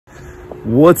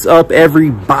What's up,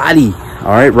 everybody? All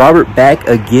right, Robert back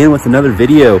again with another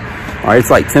video. All right,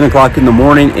 it's like 10 o'clock in the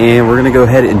morning and we're gonna go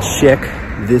ahead and check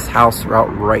this house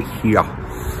out right here.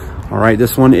 All right,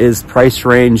 this one is price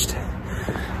ranged.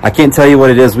 I can't tell you what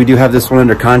it is. We do have this one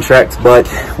under contract,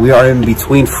 but we are in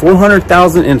between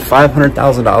 $400,000 and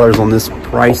 $500,000 on this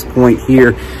price point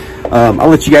here. I'll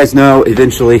let you guys know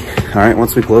eventually, all right,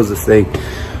 once we close this thing.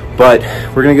 But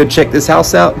we're gonna go check this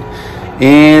house out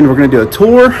and we're gonna do a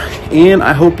tour, and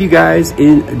I hope you guys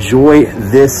enjoy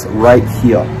this right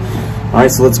here. All right,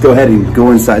 so let's go ahead and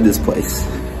go inside this place.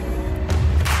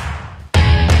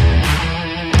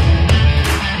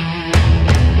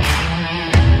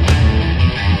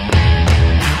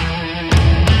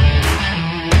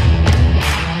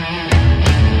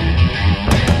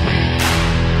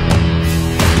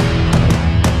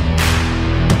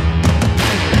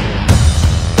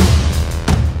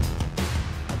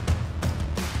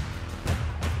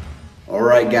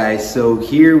 All right, guys, so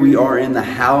here we are in the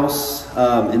house,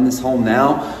 in this home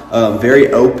now.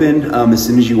 Very open as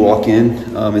soon as you walk in.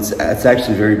 It's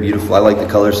actually very beautiful. I like the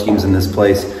color schemes in this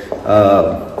place.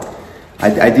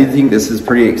 I do think this is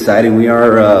pretty exciting. We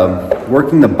are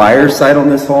working the buyer side on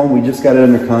this home. We just got it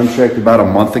under contract about a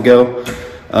month ago.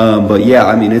 But yeah,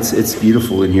 I mean, it's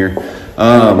beautiful in here.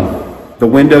 The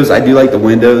windows, I do like the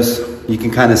windows. You can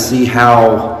kind of see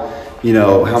how, you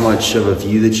know, how much of a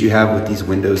view that you have with these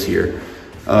windows here,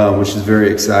 which is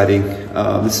very exciting.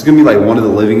 This is gonna be like one of the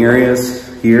living areas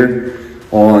here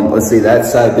on, let's say, that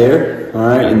side there. All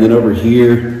right, and then over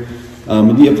here,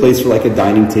 it'd be a place for like a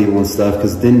dining table and stuff,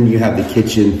 because then you have the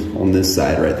kitchen on this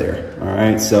side right there. All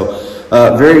right, so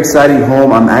very exciting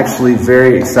home. I'm actually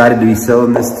very excited to be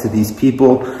selling this to these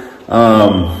people.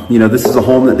 You know, this is a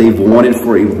home that they've wanted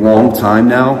for a long time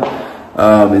now.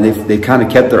 And they've kind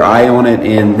of kept their eye on it,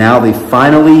 and now they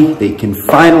can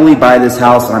finally buy this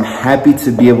house. I'm happy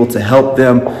to be able to help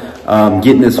them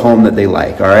get in this home that they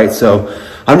like. All right, so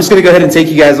I'm just gonna go ahead and take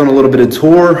you guys on a little bit of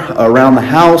tour around the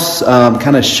house,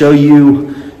 kind of show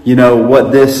you, you know,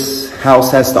 what this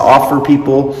house has to offer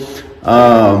people.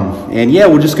 And yeah,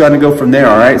 we're just gonna go from there.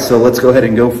 All right, so let's go ahead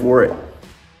and go for it.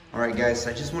 All right, guys,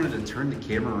 I just wanted to turn the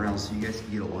camera around so you guys can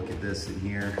get a look at this in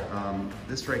here.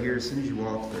 This right here, as soon as you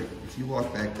walk, like, if you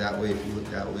walk back that way, if you look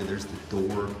that way, there's the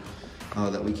door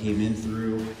that we came in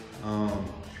through.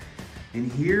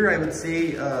 And here, I would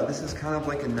say this is kind of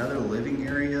like another living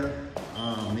area,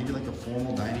 maybe like a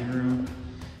formal dining room.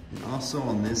 And also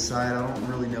on this side, I don't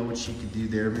really know what you could do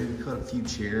there. Maybe put a few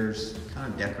chairs,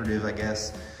 kind of decorative, I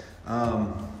guess.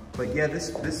 But yeah,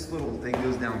 this little thing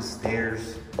goes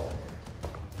downstairs.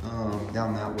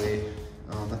 Down that way.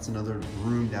 That's another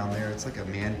room down there. It's like a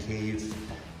man cave,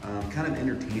 kind of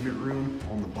entertainment room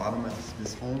on the bottom of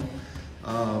this home.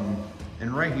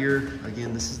 And right here,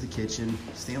 again, this is the kitchen.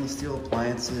 Stainless steel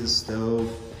appliances,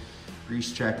 stove,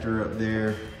 grease tractor up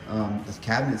there. The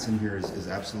cabinets in here is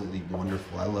absolutely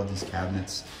wonderful. I love these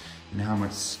cabinets and how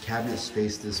much cabinet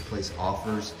space this place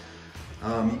offers.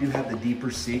 You do have the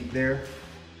deeper sink there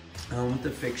with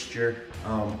the fixture.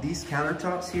 These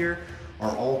countertops here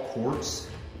are all quartz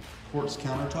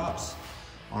countertops.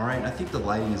 All right, I think the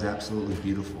lighting is absolutely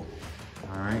beautiful.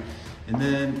 All right, and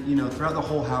then, you know, throughout the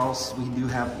whole house, we do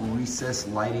have recessed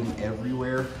lighting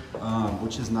everywhere,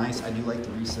 which is nice. I do like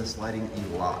the recessed lighting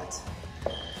a lot.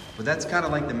 But that's kind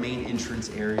of like the main entrance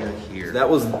area here. That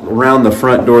was around the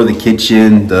front door of the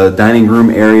kitchen, the dining room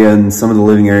area, and some of the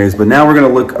living areas. But now we're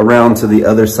gonna look around to the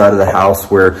other side of the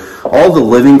house where all the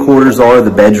living quarters are,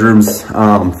 the bedrooms,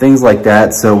 things like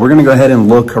that. So we're gonna go ahead and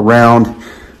look around.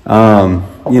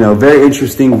 You know, very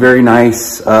interesting, very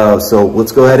nice. So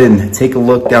let's go ahead and take a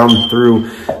look down through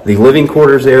the living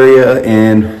quarters area,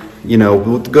 and, you know,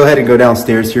 we'll go ahead and go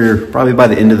downstairs here probably by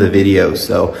the end of the video.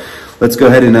 So let's go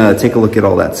ahead and take a look at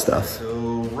all that stuff.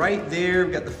 So right there,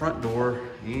 we got the front door,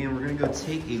 and we're gonna go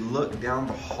take a look down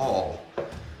the hall.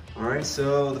 All right,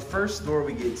 so the first door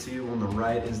we get to on the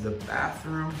right is the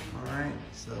bathroom. All right,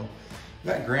 so we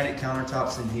got granite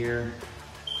countertops in here,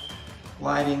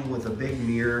 lighting with a big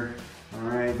mirror. All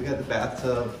right, we got the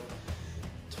bathtub,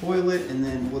 toilet, and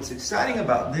then what's exciting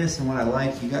about this and what I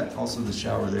like, you got also the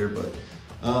shower there, but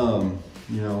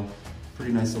you know,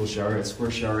 pretty nice little shower head, square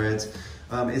shower heads.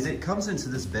 Is it comes into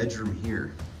this bedroom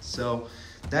here. So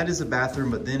that is a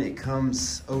bathroom, but then it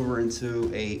comes over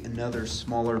into another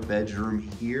smaller bedroom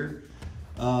here.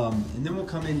 And then we'll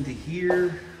come into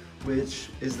here, which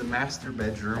is the master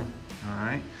bedroom. All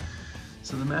right,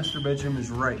 so the master bedroom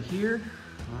is right here.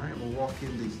 All right, we'll walk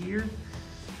into here.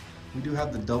 We do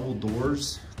have the double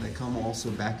doors that come also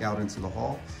back out into the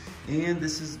hall. And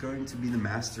this is going to be the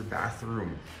master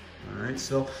bathroom. All right,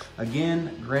 so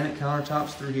again, granite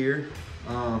countertops through here,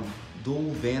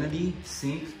 dual vanity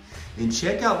sink, and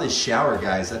check out this shower,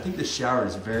 guys. I think the shower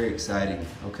is very exciting,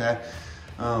 okay?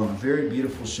 Very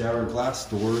beautiful shower, glass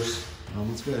doors.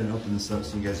 Let's go ahead and open this up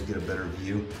so you guys get a better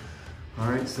view. All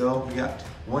right, so we got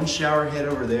one shower head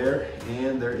over there,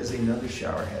 and there is another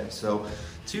shower head. So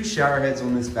 2 shower heads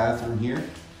on this bathroom here.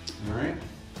 All right,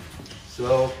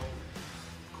 so of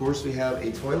course we have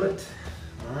a toilet.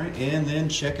 All right, and then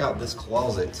check out this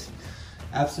closet.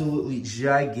 Absolutely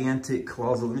gigantic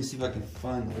closet. Let me see if I can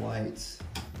find the lights.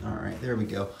 All right, there we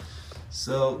go.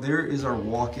 So there is our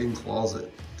walk-in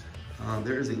closet.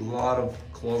 There is a lot of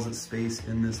closet space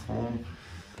in this home.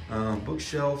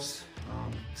 Bookshelves,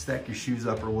 stack your shoes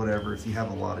up or whatever if you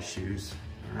have a lot of shoes.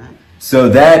 All right. So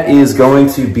that is going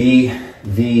to be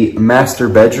the master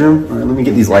bedroom. All right, let me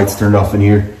get these lights turned off in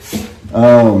here.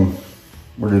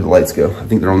 Where did the lights go? I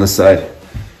think they're on this side.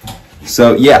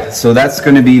 So yeah, so that's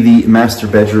going to be the master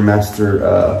bedroom,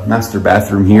 master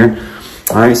bathroom here.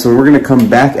 All right, so we're going to come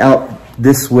back out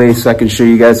this way so I can show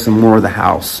you guys some more of the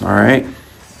house. All right.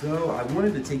 So I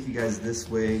wanted to take you guys this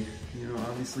way. You know,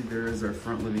 obviously there is our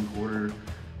front living quarter,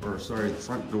 or sorry, the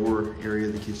front door area.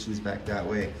 The kitchen's back that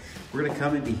way. We're going to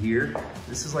come into here.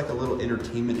 This is like a little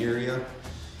entertainment area.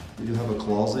 We do have a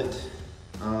closet.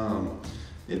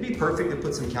 It'd be perfect to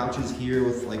put some couches here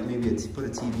with like maybe put a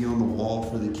TV on the wall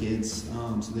for the kids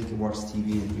so they can watch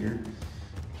TV in here.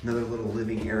 Another little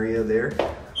living area there.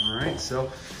 All right, so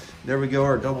there we go,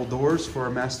 our double doors for our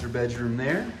master bedroom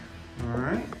there. All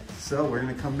right, so we're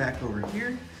gonna come back over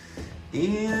here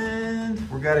and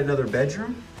we got another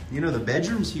bedroom. You know, the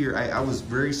bedrooms here, I was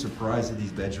very surprised at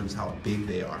these bedrooms, how big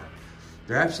they are.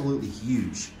 They're absolutely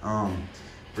huge.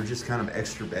 They're just kind of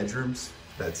extra bedrooms.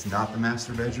 That's not the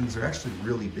master bedrooms. They're actually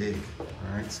really big.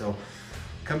 All right, so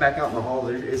come back out in the hall.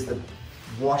 There is the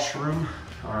washroom.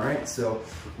 All right, so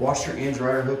washer and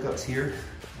dryer hookups here.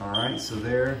 All right, so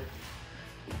there,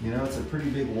 you know, it's a pretty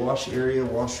big wash area,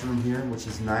 washroom here, which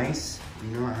is nice.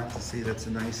 You know, I have to say that's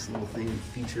a nice little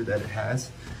feature that it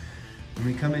has. When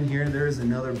we come in here, there is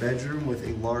another bedroom with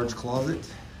a large closet.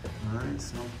 All right,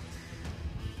 so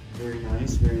very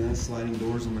nice sliding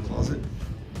doors on the closet.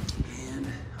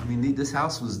 I mean, this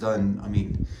house was done, I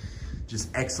mean, just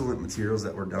excellent materials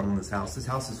that were done on this house. This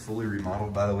house is fully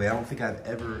remodeled, by the way. I don't think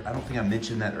I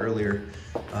mentioned that earlier,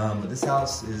 but this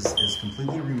house is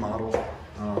completely remodeled.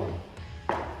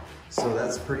 So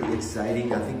that's pretty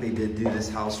exciting. I think they did do this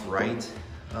house right.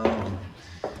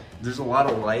 There's a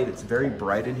lot of light. It's very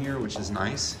bright in here, which is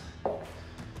nice.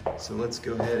 So let's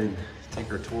go ahead and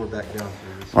take our tour back down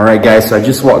here. All right, guys, so I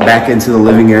just walked back into the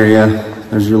living area.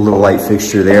 There's your little light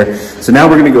fixture there. So now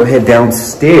we're gonna go ahead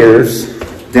downstairs,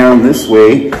 down this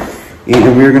way,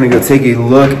 and we're gonna go take a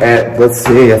look at, let's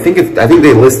see, I think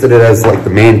they listed it as like the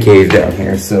man cave down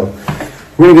here. So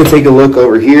we're gonna go take a look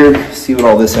over here, see what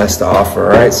all this has to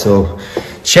offer. All right, so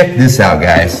check this out,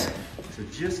 guys. So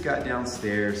just got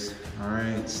downstairs. All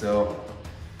right, so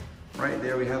right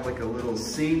there we have like a little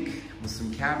sink with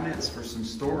some cabinets for some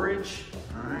storage.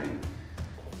 All right,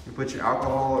 you put your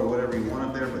alcohol or whatever you want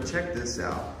up there, but check this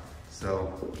out.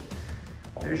 So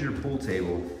there's your pool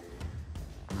table.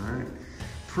 All right,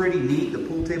 pretty neat. The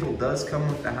pool table does come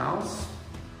with the house.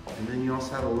 And then you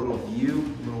also have a little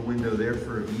view, a little window there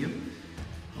for a view.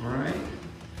 All right,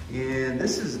 and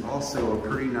this is also a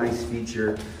pretty nice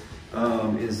feature,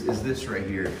 is this right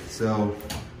here. So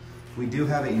we do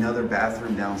have another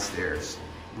bathroom downstairs,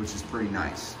 which is pretty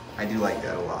nice. I do like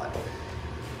that a lot.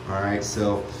 All right,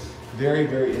 so very,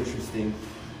 very interesting.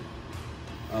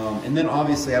 And then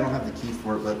obviously I don't have the key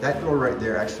for it, but that door right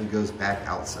there actually goes back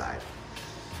outside.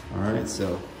 All right,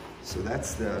 so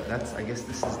that's I guess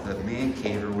this is the man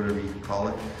cave or whatever you can call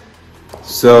it.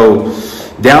 So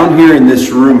down here in this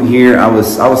room here, I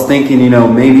was thinking, you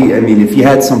know, maybe, I mean, if you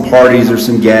had some parties or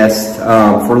some guests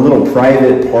for a little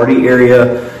private party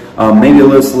area, maybe a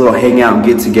little hangout and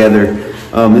get together.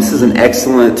 This is an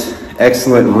excellent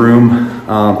room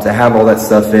to have all that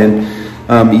stuff in.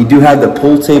 You do have the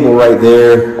pool table right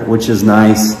there, which is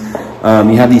nice.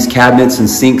 You have these cabinets and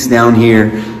sinks down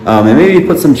here. And maybe you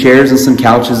put some chairs and some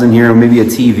couches in here, and maybe a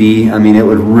TV. I mean, it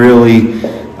would really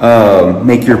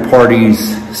make your parties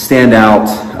stand out.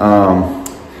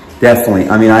 Definitely.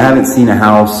 I mean, I haven't seen a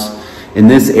house in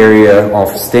this area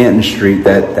off Stanton Street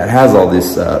that has all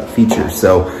this features.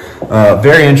 So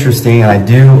very interesting. I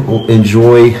do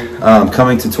enjoy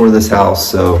coming to tour this house.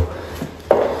 So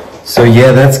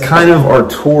yeah, that's kind of our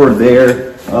tour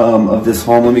there of this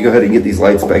home. Let me go ahead and get these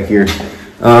lights back here.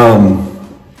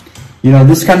 You know,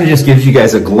 this kind of just gives you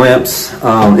guys a glimpse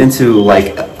into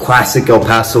like classic El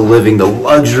Paso living, the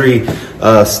luxury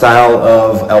style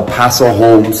of El Paso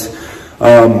homes.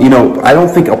 You know, I don't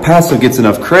think El Paso gets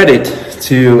enough credit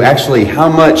to actually how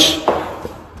much,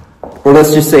 or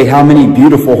let's just say how many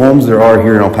beautiful homes there are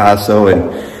here in El Paso.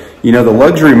 And, you know, the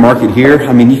luxury market here,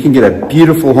 I mean, you can get a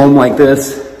beautiful home like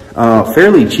this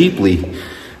fairly cheaply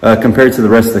compared to the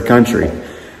rest of the country.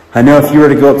 I know if you were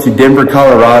to go up to Denver,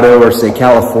 Colorado, or say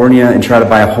California and try to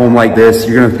buy a home like this,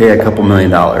 you're gonna pay a couple $1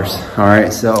 million, all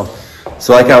right? So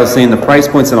like I was saying, the price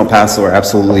points in El Paso are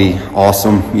absolutely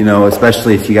awesome, you know,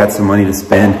 especially if you got some money to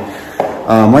spend.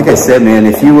 Like I said, man,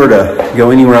 if you were to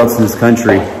go anywhere else in this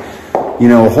country, you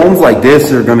know, homes like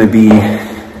this are gonna be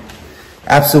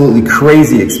absolutely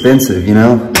crazy expensive, you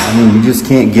know? I mean, you just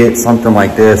can't get something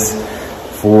like this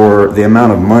for the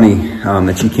amount of money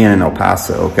that you can in El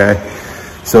Paso, okay?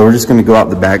 So we're just gonna go out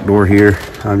the back door here.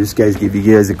 Just guys, give you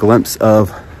guys a glimpse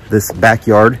of this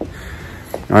backyard.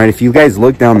 All right, if you guys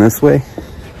look down this way,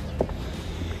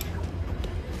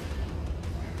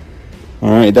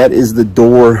 all right, that is the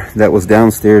door that was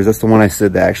downstairs. That's the one I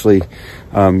said that actually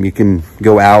you can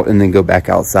go out and then go back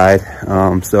outside.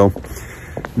 So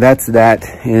that's that.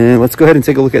 And let's go ahead and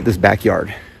take a look at this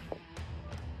backyard. All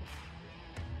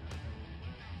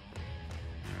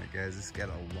right, guys, this got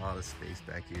a lot of space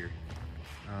back here.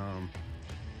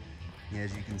 Yeah,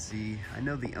 as you can see, I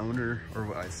know the owner, or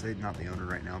what I say, not the owner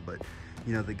right now, but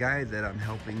you know, the guy that I'm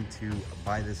helping to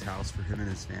buy this house for him and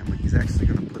his family, he's actually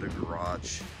going to put a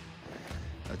garage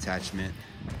attachment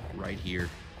right here.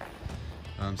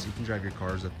 So you can drive your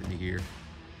cars up into here.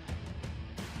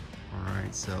 All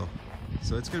right, so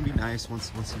it's going to be nice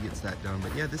once he gets that done.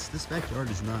 But yeah, this backyard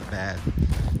is not bad.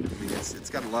 I mean, it's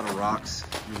got a lot of rocks.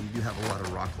 I mean, you do have a lot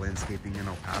of rock landscaping in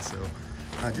El Paso.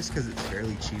 Just because it's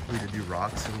fairly cheaply to do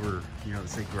rocks over, you know,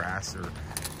 say grass or,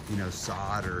 you know,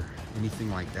 sod or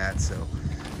anything like that. So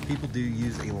people do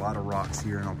use a lot of rocks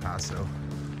here in El Paso.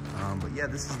 But yeah,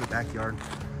 this is the backyard.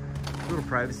 Little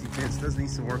privacy fence. Does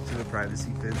need some work to the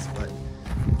privacy fence, but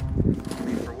I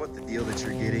mean, for what the deal that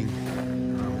you're getting,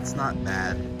 it's not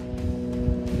bad.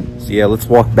 So yeah, let's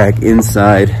walk back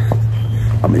inside.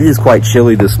 It is quite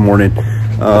chilly this morning.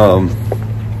 So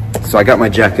I got my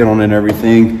jacket on and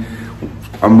everything.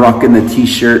 I'm rocking the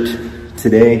t-shirt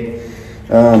today.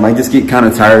 I just get kind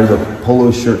of tired of the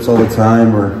polo shirts all the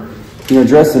time, or, you know,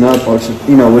 dressing up,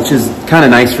 you know, which is kind of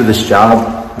nice for this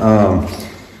job.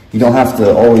 You don't have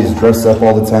to always dress up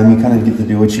all the time. You kind of get to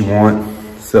do what you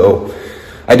want. So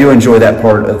I do enjoy that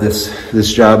part of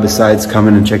this job, besides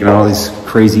coming and checking out all these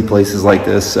crazy places like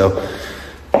this. So,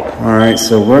 all right,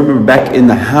 so we're back in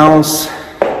the house.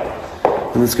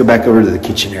 And let's go back over to the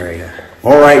kitchen area.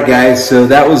 All right, guys, so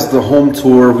that was the home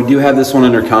tour. We do have this one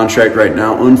under contract right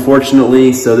now,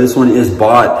 unfortunately. So this one is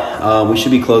bought. We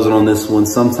should be closing on this one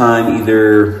sometime,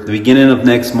 either the beginning of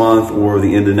next month or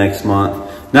the end of next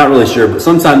month. Not really sure, but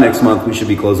sometime next month we should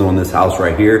be closing on this house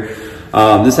right here.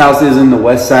 This house is in the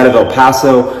west side of El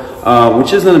Paso,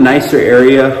 which is in a nicer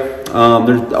area.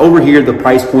 Over here, the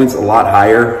price point's a lot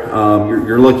higher.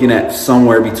 You're looking at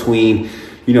somewhere between,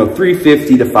 you know,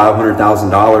 $350,000 to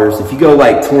 $500,000. If you go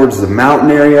like towards the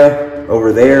mountain area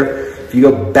over there, if you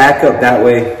go back up that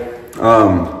way,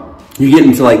 you get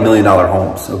into like $1 million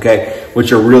homes, okay,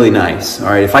 which are really nice. All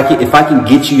right, if I can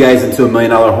get you guys into $1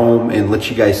 million home and let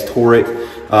you guys tour it,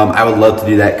 I would love to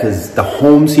do that, because the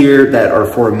homes here that are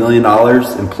for $1 million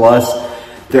and plus,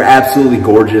 they're absolutely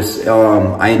gorgeous.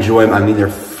 I enjoy them. I mean, they're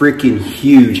freaking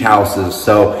huge houses.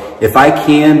 So if I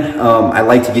can, I'd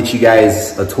like to get you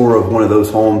guys a tour of one of those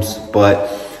homes. But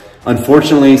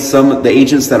unfortunately, some of the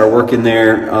agents that are working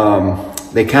there,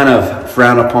 they kind of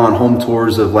frown upon home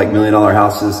tours of like $1 million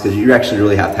houses, because you actually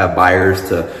really have to have buyers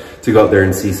to go up there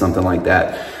and see something like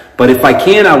that. But if I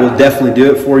can, I will definitely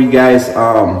do it for you guys.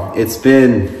 It's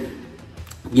been,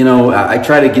 you know, I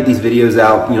try to get these videos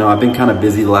out. You know, I've been kind of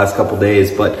busy the last couple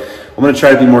days, but I'm going to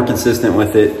try to be more consistent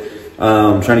with it.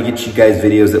 Trying to get you guys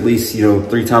videos at least, you know,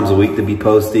 3 times a week to be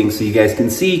posting, so you guys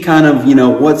can see kind of, you know,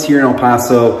 what's here in El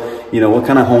Paso, you know, what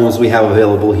kind of homes we have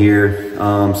available here.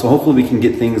 So hopefully we can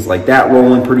get things like that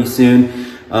rolling pretty soon.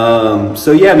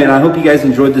 So yeah, man, I hope you guys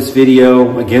enjoyed this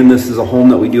video. Again, this is a home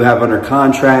that we do have under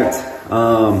contract.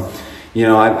 You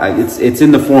know, it's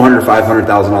in the $400,000 to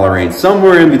 $500,000 range,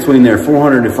 somewhere in between there.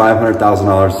 $400,000 to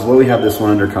 $500,000 is what we have this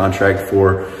one under contract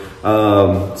for.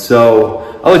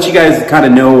 So I'll let you guys kind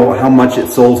of know how much it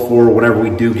sold for whenever we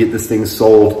do get this thing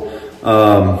sold,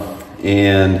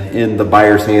 and in the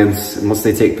buyer's hands. And once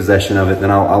they take possession of it,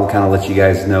 then I'll kind of let you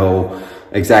guys know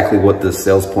exactly what the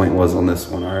sales point was on this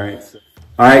one. All right.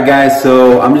 All right, guys,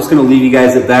 so I'm just gonna leave you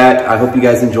guys at that. I hope you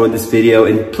guys enjoyed this video,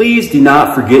 and please do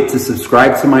not forget to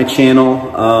subscribe to my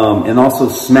channel, and also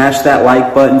smash that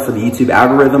like button for the YouTube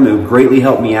algorithm. It would greatly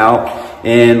help me out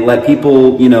and let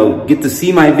people, you know, get to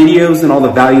see my videos and all the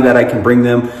value that I can bring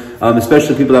them,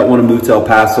 especially people that want to move to El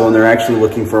Paso and they're actually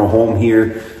looking for a home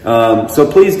here. So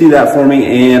please do that for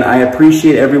me, and I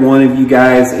appreciate every one of you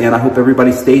guys, and I hope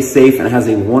everybody stays safe and has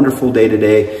a wonderful day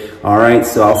today. All right,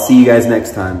 so I'll see you guys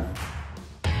next time.